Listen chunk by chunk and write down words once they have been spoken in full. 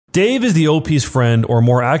Dave is the OP's friend, or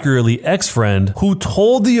more accurately, ex-friend, who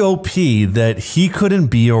told the OP that he couldn't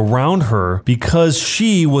be around her because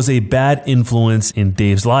she was a bad influence in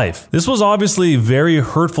Dave's life. This was obviously very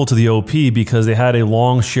hurtful to the OP because they had a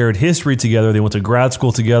long shared history together. They went to grad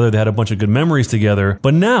school together. They had a bunch of good memories together.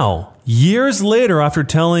 But now, years later, after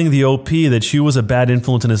telling the OP that she was a bad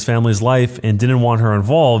influence in his family's life and didn't want her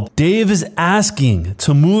involved, Dave is asking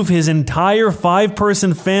to move his entire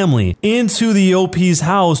 5-person family into the OP's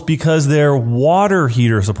house because their water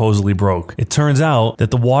heater supposedly broke. It turns out that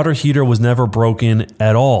the water heater was never broken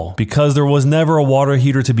at all because there was never a water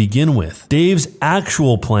heater to begin with. Dave's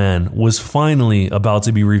actual plan was finally about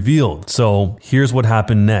to be revealed. So here's what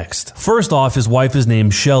happened next. First off, his wife is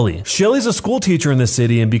named Shelly. Shelly's a school teacher in the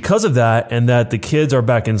city, and because of that and that the kids are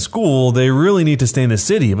back in school, they really need to stay in the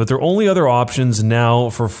city. But their only other options now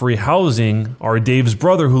for free housing are Dave's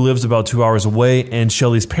brother, who lives about 2 hours away, and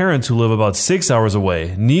Shelly's parents, who live about 6 hours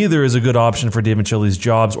away. Neither is a good option for Dave and Shelly's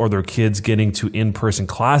jobs or their kids getting to in-person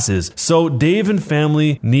classes. So Dave and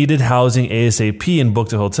family needed housing ASAP and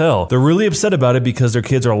booked a hotel. They're really upset about it because their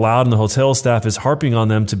kids are loud and the hotel staff is harping on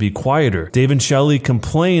them to be quieter. Dave and Shelly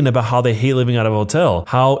complain about how they hate living out of a hotel,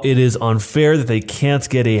 how it is unfair that they can't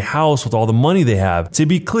get a house with all the money they have. To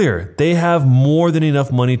be clear, they have more than enough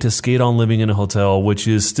money to skate on living in a hotel, which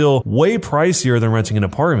is still way pricier than renting an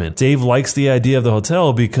apartment. Dave likes the idea of the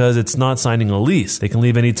hotel because it's not signing a lease. They can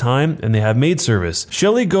leave any time and they have maid service.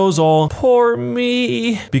 Shelly goes all, poor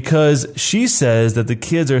me, because she says that the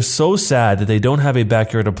kids are so sad that they don't have a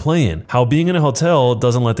backyard to play in. How being in a hotel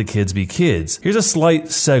doesn't let the kids be kids. Here's a slight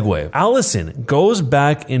segue. Allison goes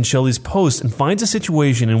back in Shelly's post and finds a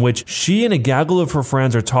situation in which she and a gaggle of her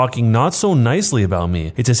friends are talking not so nicely about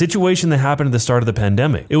me. It's a situation that happened at the start of the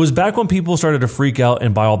pandemic. It was back when people started to freak out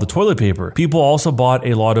and buy all the toilet paper. People also bought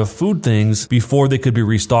a lot of food things before they could be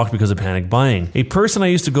restocked because of panic buying. A person I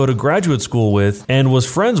used to go to graduate school with and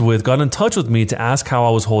was friends with got in touch with me to ask how I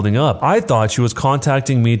was holding up. I thought she was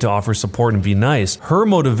contacting me to offer support and be nice. Her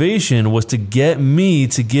motivation was to get me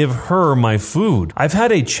to give her my food. I've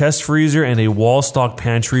had a chest freezer and a wall stock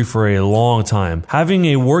pantry for a long time. Having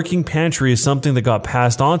a working pantry is something that got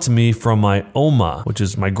passed on to me from my Oma, which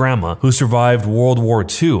is my grandma, who survived World War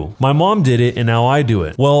II. My mom did it and now I do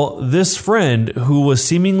it. Well, this friend, who was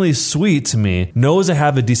seemingly sweet to me, knows I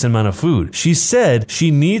have a decent amount of food. She said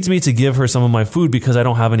she needs me to give her some of my food because I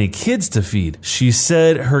don't have any kids to feed. She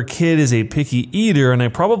said her kid is a picky eater and I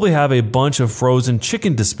probably have a bunch of frozen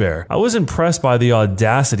chicken to spare. I was impressed by the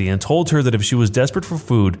audacity and told her that if she was desperate for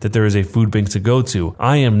food, that there is a food bank to go to.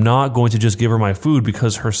 I am not going to just give her my food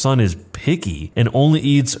because her son is picky and only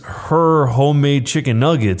eats her homemade chicken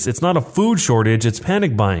nuggets. It's not a food shortage, it's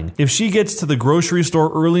panic buying. If she gets to the grocery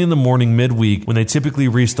store early in the morning midweek when they typically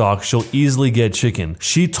restock, she'll easily get chicken.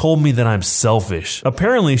 She told me that I'm selfish.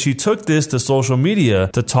 Apparently, she took this to social media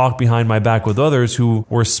to talk behind my back with others who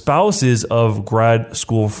were spouses of grad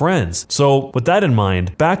school friends. So with that in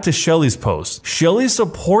mind, back to Shelly's post. Shelly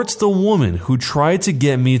supports the woman who tried to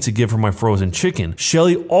get me to give her my frozen chicken.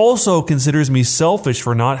 Shelly also considers me selfish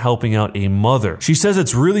for not helping out a mother. She says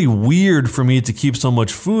it's really weird for me to keep so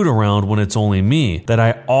much food around when it's only me, that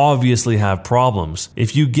I obviously have problems.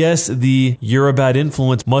 If you guess the "you're a bad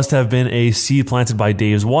influence" must have been a seed planted by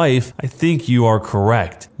Dave's wife, I think you are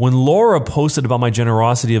correct. When Laura posted about my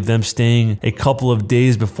generosity of them staying a couple of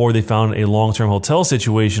days before they found a long-term hotel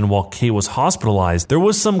situation while Kate was hospitalized, there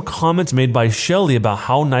was some comments made by Shelly about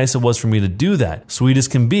how nice it was for me to do that, sweet as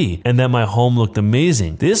can be, and that my home looked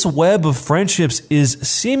amazing. This web of friendships is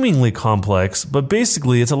seemingly complex, but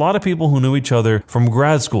basically it's a lot of people who knew each other from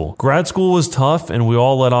grad school. Grad school was tough and we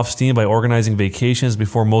all let off steam by organizing vacations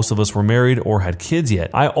before most of us were married or had kids yet.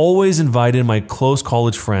 I always invited my close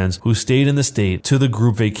college friends who stayed in the state to the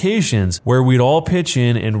group vacations where we'd all pitch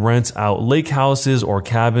in and rent out lake houses or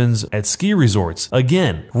cabins at ski resorts.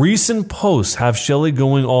 Again, recent posts have Shelly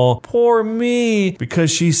going all, poor me,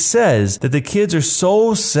 because she says that the kids are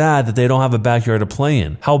so sad that they don't have a backyard to play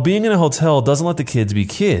in. How being in a hotel doesn't let the kids be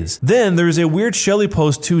kids. Then there's a weird Shelly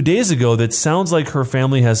post 2 days ago that sounds like her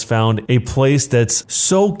family has found a place that's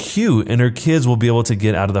so cute and her kids will be able to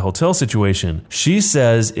get out of the hotel situation. She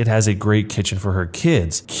says it has a great kitchen for her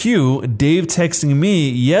kids. Cue Dave texting me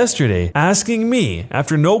yesterday asking me,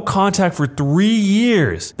 after no contact for 3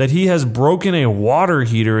 years, that he has broken a water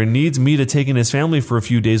heater and needs me to take in his family for a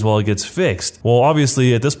few days while it gets fixed. Well,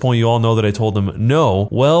 obviously at this point you all know that I told him no.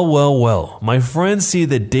 Well. My friends see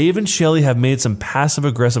that Dave and Shelly have made some passive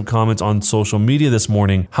aggressive comments on social media this this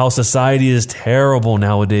morning how society is terrible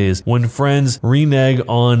nowadays when friends renege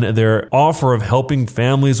on their offer of helping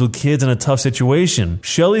families with kids in a tough situation.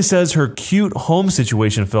 Shelly says her cute home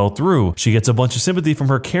situation fell through. She gets a bunch of sympathy from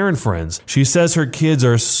her Karen friends. She says her kids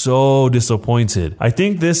are so disappointed. I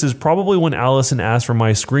think this is probably when Allison asked for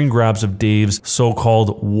my screen grabs of Dave's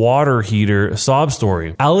so-called water heater sob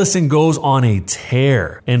story. Allison goes on a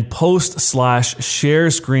tear and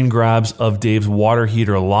post/share screen grabs of Dave's water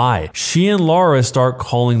heater lie. She and Laura start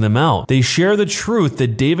calling them out. They share the truth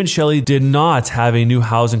that Dave and Shelly did not have a new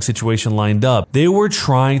housing situation lined up. They were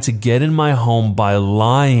trying to get in my home by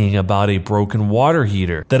lying about a broken water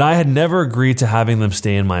heater, that I had never agreed to having them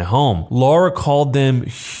stay in my home. Laura called them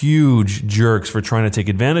huge jerks for trying to take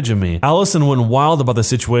advantage of me. Allison went wild about the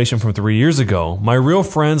situation from 3 years ago. My real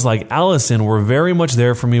friends like Allison were very much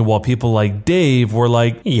there for me, while people like Dave were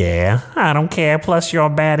like, yeah, I don't care, plus you're a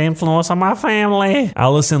bad influence on my family.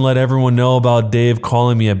 Allison let everyone know about Dave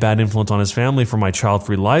calling me a bad influence on his family for my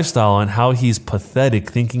child-free lifestyle and how he's pathetic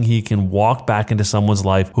thinking he can walk back into someone's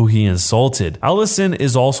life who he insulted. Allison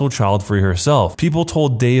is also child-free herself. People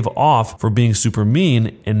told Dave off for being super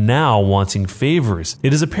mean and now wanting favors.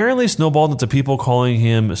 It is apparently snowballed into people calling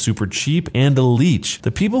him super cheap and a leech.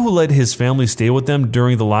 The people who let his family stay with them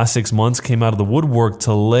during the last 6 months came out of the woodwork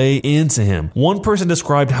to lay into him. One person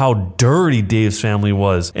described how dirty Dave's family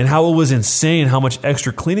was and how it was insane how much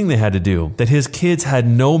extra cleaning they had to do, that his kids had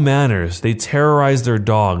no manners, they terrorized their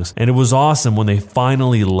dogs, and it was awesome when they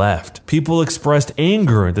finally left. People expressed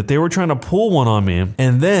anger that they were trying to pull one on me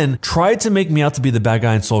and then tried to make me out to be the bad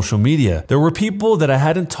guy on social media. There were people that I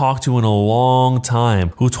hadn't talked to in a long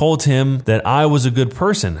time who told him that I was a good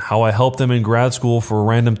person, how I helped them in grad school for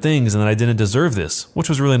random things and that I didn't deserve this, which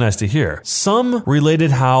was really nice to hear. Some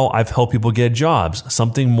related how I've helped people get jobs,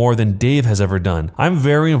 something more than Dave has ever done. I'm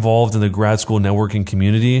very involved in the grad school networking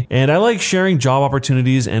community, and I like sharing job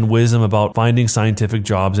opportunities and wisdom about finding scientific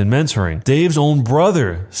jobs and mentoring. Dave's own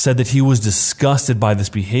brother said that he was disgusted by this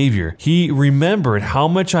behavior. He remembered how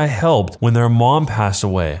much I helped when their mom passed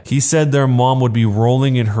away. He said their mom would be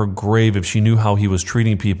rolling in her grave if she knew how he was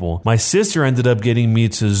treating people. My sister ended up getting me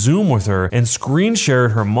to Zoom with her and screen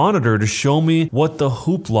shared her monitor to show me what the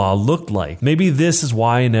hoopla looked like. Maybe this is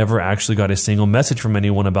why I never actually got a single message from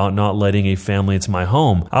anyone about not letting a family into my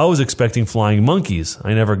home. I was expecting flying monkeys.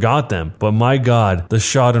 I never got them. But my God, the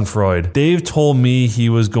schadenfreude. Dave told me he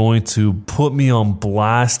was going to put me on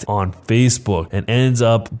blast on Facebook and ends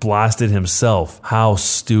up blasted himself. How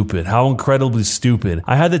stupid. How incredibly stupid.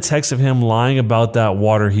 I had the text of him lying about that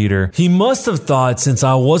water heater. He must have thought since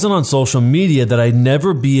I wasn't on social media that I'd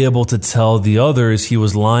never be able to tell the others he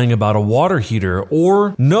was lying about a water heater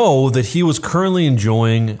or know that he was currently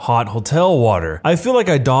enjoying hot hotel water. I feel like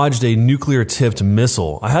I dodged a nuclear-tipped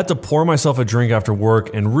missile. I had to pour myself a drink after work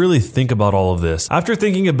and really think about all of this. After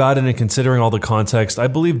thinking about it and considering all the context, I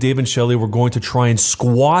believe Dave and Shelly were going to try and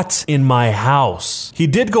squat in my house. He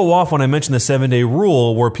did go off when I mentioned the 7-day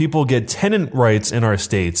rule where people get tenant rights in our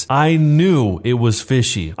states. I knew it was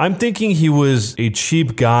fishy. I'm thinking he was a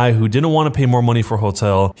cheap guy who didn't want to pay more money for a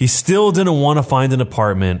hotel. He still didn't want to find an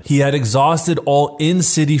apartment. He had exhausted all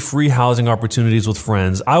in-city free housing opportunities with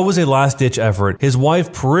friends. I was a last-ditch effort. His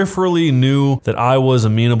wife peripherally knew that I was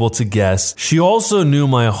amenable to guests. She also knew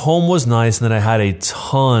my home was nice and that I had a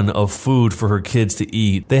ton of food for her kids to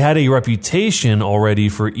eat. They had a reputation already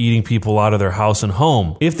for eating people out of their house and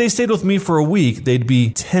home. If they stayed with me for a week, they'd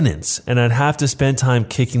be tenants, and I'd have to spend time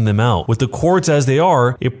kicking them out. With the courts as they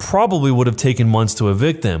are, it probably would have taken months to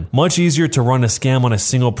evict them. Much easier to run a scam on a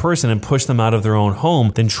single person and push them out of their own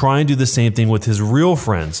home than try and do the same thing with his real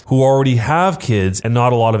friends, who already have kids and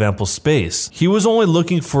not a lot of ample space. He was only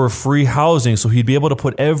looking for free housing so he'd be able to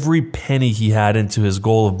put every penny he had into his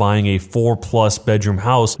goal of buying a 4+ bedroom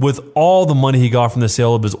house with all the money he got from the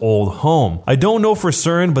sale of his old home. I don't know for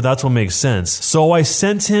certain, but that's what makes sense. So I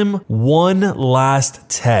sent him one last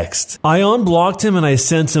text. I unblocked him and I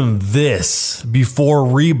sent him this before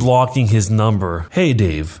reblocking his number. Hey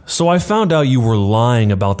Dave, so I found out you were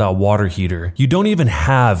lying about that water heater. You don't even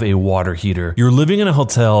have a water heater. You're living in a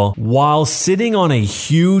hotel while sitting on a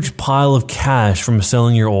huge pile of cash from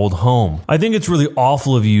selling your old home. I think it's really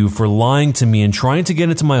awful of you for lying to me and trying to get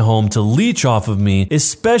into my home to leech off of me,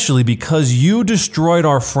 especially because you destroyed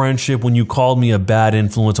our friendship when you called me a bad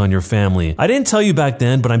influence on your family. I didn't tell you back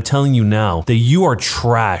then, but I'm telling you now that you are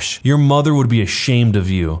trash. Your mother would be ashamed of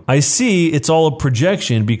you. I see it's all a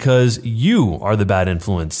projection because you are the bad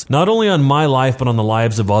influence, not only on my life but on the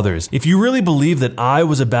lives of others. If you really believe that I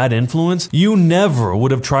was a bad influence, you never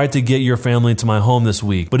would have tried to get your family into my home this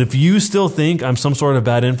week. But if you still think I'm some sort of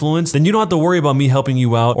bad influence, then you don't have to worry about me helping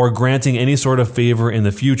you out or granting any sort of favor in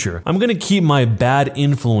the future. I'm gonna keep my bad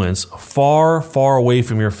influence far, far away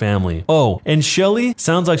from your family. Oh, and Shelly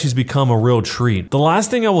sounds like she's become a real treat. The last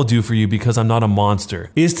thing I will do for you, because I'm not a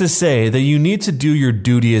monster, is to say that you need to do your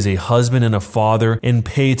duty as a husband and a father and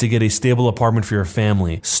pay to get a stable apartment for your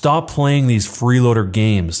family. Stop playing these freeloader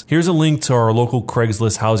games. Here's a link to our local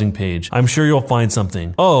Craigslist housing page. I'm sure you'll find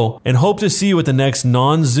something. Oh, and hope to see you at the next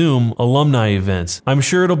non-Zoom alumni event. I'm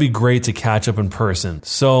sure it'll be great to catch up in person.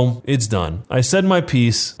 So, it's done. I said my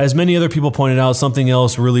piece. As many other people pointed out, something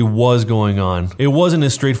else really was going on. It wasn't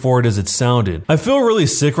as straightforward as it sounded. I feel really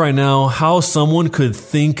sick right now how someone could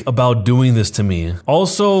think about doing this to me.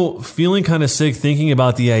 Also, feeling kind of sick thinking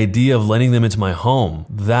about the idea of letting them into my home.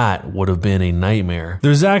 That would have been a nightmare.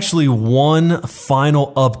 There's actually one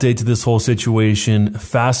final update to this whole situation,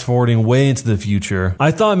 fast forwarding way into the future.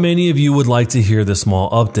 I thought many of you would like to hear this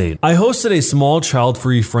small update. I hosted a small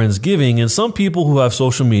child-free Friendsgiving, and some people who have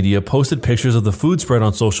social media posted pictures of the food spread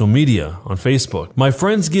on social media, on Facebook. My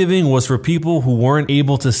Friendsgiving was for people who weren't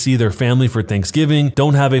able to see their family for Thanksgiving,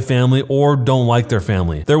 don't have a family, or don't like their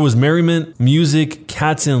family. There was merriment, music,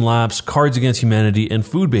 cats in laps, Cards Against Humanity, and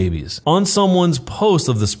food babies. On someone's post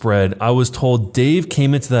of the spread, I was told Dave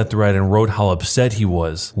came into that thread and wrote how upset he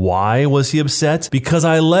was. Why was he upset? Because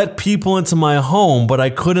I let people into my home, but I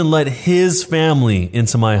couldn't let his family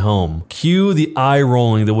into my home. Cue the eye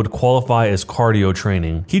rolling that would qualify as cardio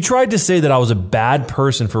training. He tried to say that I was a bad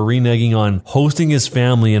person for reneging on hosting his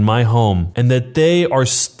family in my home and that they are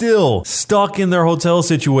still stuck in their hotel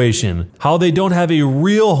situation. How they don't have a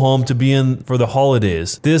real home to be in for the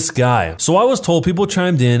holidays. This guy. So I was told people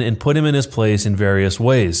chimed in and put him in his place in various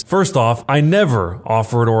ways. First off, I never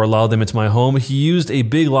offered or allowed them into my home. He used a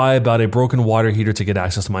big lie about a broken water heater to get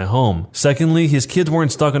access to my home. Secondly, his kids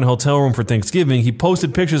weren't stuck in a hotel room for Thanksgiving. He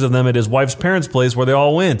posted pictures of them at his wife's parents' place where they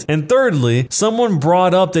all went. And thirdly, someone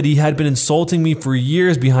brought up that he had been insulting me for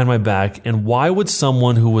years behind my back, and why would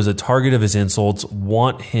someone who was a target of his insults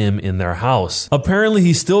want him in their house? Apparently,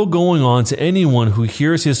 he's still going on to anyone who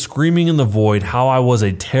hears his screaming in the void how I was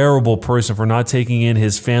a terrible person for not taking in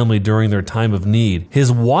his family during their time of need.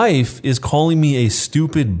 His wife is calling me a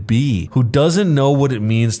stupid bee who doesn't know what it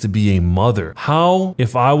means to be a mother. How,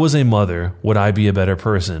 if I was a mother, would I be a better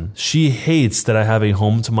person? She hates that I have a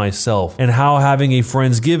home to myself, and how having a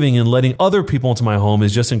Friendsgiving and letting other people into my home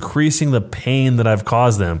is just increasing the pain that I've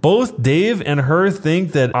caused them. Both Dave and her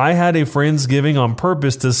think that I had a Friendsgiving on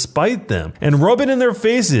purpose to spite them and rub it in their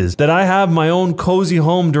faces that I have my own cozy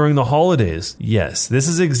home during the holidays. Yes, this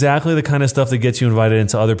is exactly the kind of stuff that gets you invited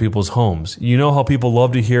into other people's homes. You know how people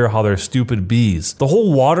love to hear how they're stupid bees. The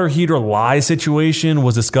whole water heater lie situation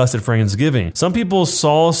was discussed at Friendsgiving. Some people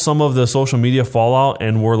saw some of the social media fallout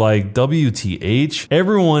and were like, WTH?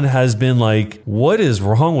 Everyone has been like, what is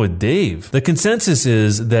wrong with Dave? The consensus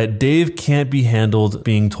is that Dave can't be handled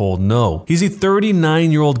being told no. He's a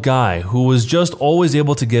 39-year-old guy who was just always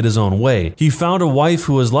able to get his own way. He found a wife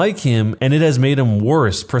who was like him, and it has made him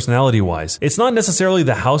worse personality-wise. It's not necessarily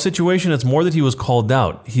the house situation, it's more that he was called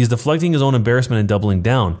out. He's deflecting his own embarrassment and doubling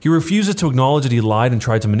down. He refuses to acknowledge that he lied and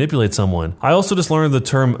tried to manipulate someone. I also just learned the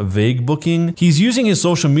term vague booking. He's using his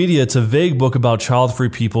social media to vague book about child-free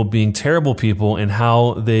people being terrible people and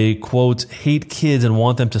how they, quote, hate kids and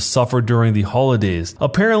want them to suffer during the holidays.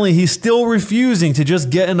 Apparently, he's still refusing to just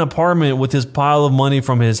get an apartment with his pile of money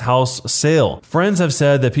from his house sale. Friends have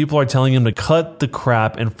said that people are telling him to cut the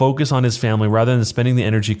crap and focus on his family rather than spending the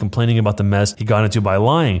energy complaining about the mess he got into by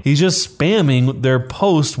lying. He's just spamming their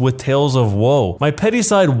posts with tales of woe. My petty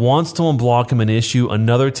side wants to unblock him and issue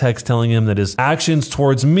another text telling him that his actions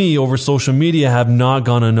towards me over social media have not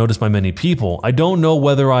gone unnoticed by many people. I don't know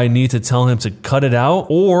whether I need to tell him to cut it out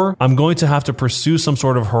or I'm going to have to pursue some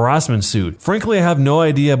sort of harassment suit. Frankly, I have no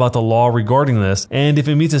idea about the law regarding this and if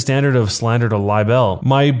it meets a standard of slander to libel.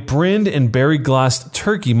 My brinned and berry glassed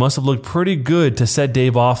turkey must have looked pretty good to set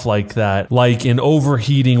Dave off like that, like an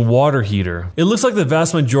overheating water heater. It looks like the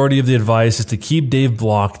vast majority of the advice is to keep Dave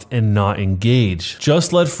blocked and not engage.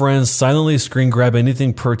 Just let friends silently screen grab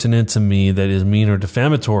anything pertinent to me that is mean or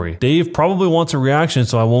defamatory. Dave probably wants a reaction,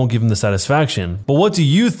 so I won't give him the satisfaction. But what do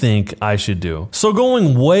you think I should do? So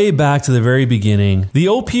going way back to the very beginning, the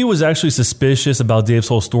OP was actually suspicious about Dave's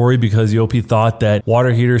whole story because the OP thought that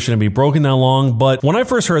water heaters shouldn't be broken that long. But when I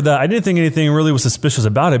first heard that, I didn't think anything really was suspicious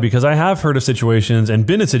about it because I have heard of situations and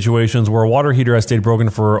been in situations where a water heater has stayed broken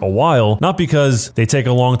for a while, not because they take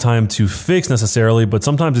a long time to fix necessarily, but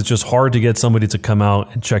sometimes it's just hard to get somebody to come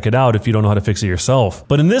out and check it out if you don't know how to fix it yourself.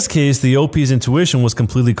 But in this case, the OP's intuition was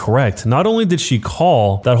completely correct. Not only did she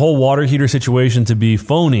call that whole water heater situation to be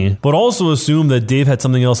phony, but also assume that Dave had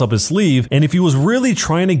something else up his sleeve, and if he was really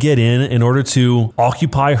trying to get in order to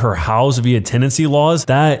occupy her house via tenancy privacy laws,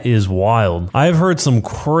 that is wild. I've heard some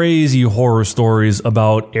crazy horror stories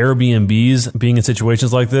about Airbnbs being in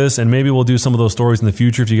situations like this, and maybe we'll do some of those stories in the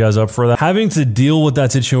future if you guys are up for that. Having to deal with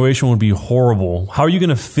that situation would be horrible. How are you going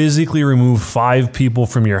to physically remove 5 people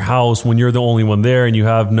from your house when you're the only one there and you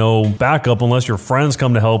have no backup unless your friends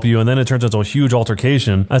come to help you, and then it turns into a huge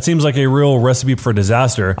altercation? That seems like a real recipe for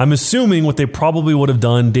disaster. I'm assuming what they probably would have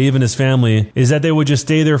done, Dave and his family, is that they would just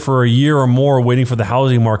stay there for a year or more waiting for the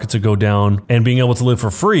housing market to go down and being able to live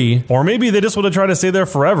for free. Or maybe they just would have tried to stay there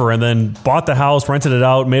forever and then bought the house, rented it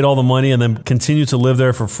out, made all the money, and then continued to live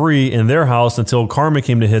there for free in their house until karma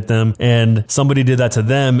came to hit them and somebody did that to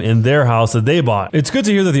them in their house that they bought. It's good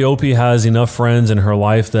to hear that the OP has enough friends in her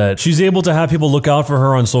life that she's able to have people look out for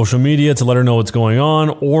her on social media to let her know what's going on,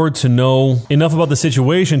 or to know enough about the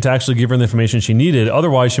situation to actually give her the information she needed.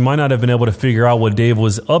 Otherwise, she might not have been able to figure out what Dave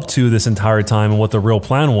was up to this entire time and what the real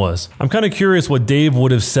plan was. I'm kind of curious what Dave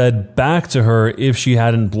would have said back to her if she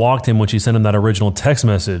hadn't blocked him when she sent him that original text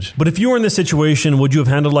message. But if you were in this situation, would you have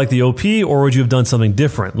handled like the OP, or would you have done something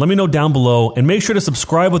different? Let me know down below, and make sure to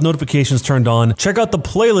subscribe with notifications turned on. Check out the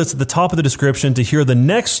playlist at the top of the description to hear the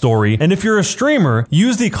next story. And if you're a streamer,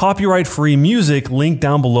 use the copyright-free music link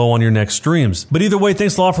down below on your next streams. But either way,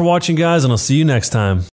 thanks a lot for watching, guys, and I'll see you next time.